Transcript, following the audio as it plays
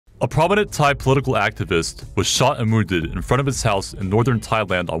A prominent Thai political activist was shot and wounded in front of his house in northern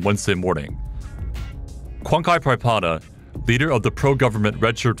Thailand on Wednesday morning. Kwanchai Praipana, leader of the pro-government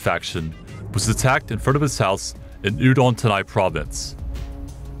Red Shirt faction, was attacked in front of his house in Udon Thani province.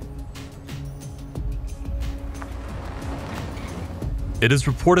 It is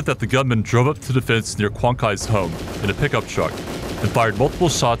reported that the gunman drove up to the fence near Kwanchai's home in a pickup truck and fired multiple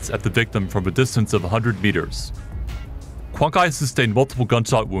shots at the victim from a distance of 100 meters. Kwanchai sustained multiple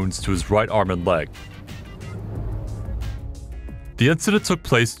gunshot wounds to his right arm and leg. The incident took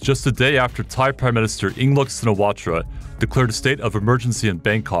place just a day after Thai Prime Minister Yingluck Shinawatra declared a state of emergency in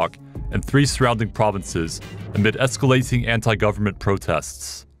Bangkok and 3 surrounding provinces amid escalating anti-government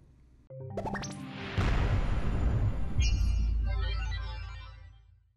protests.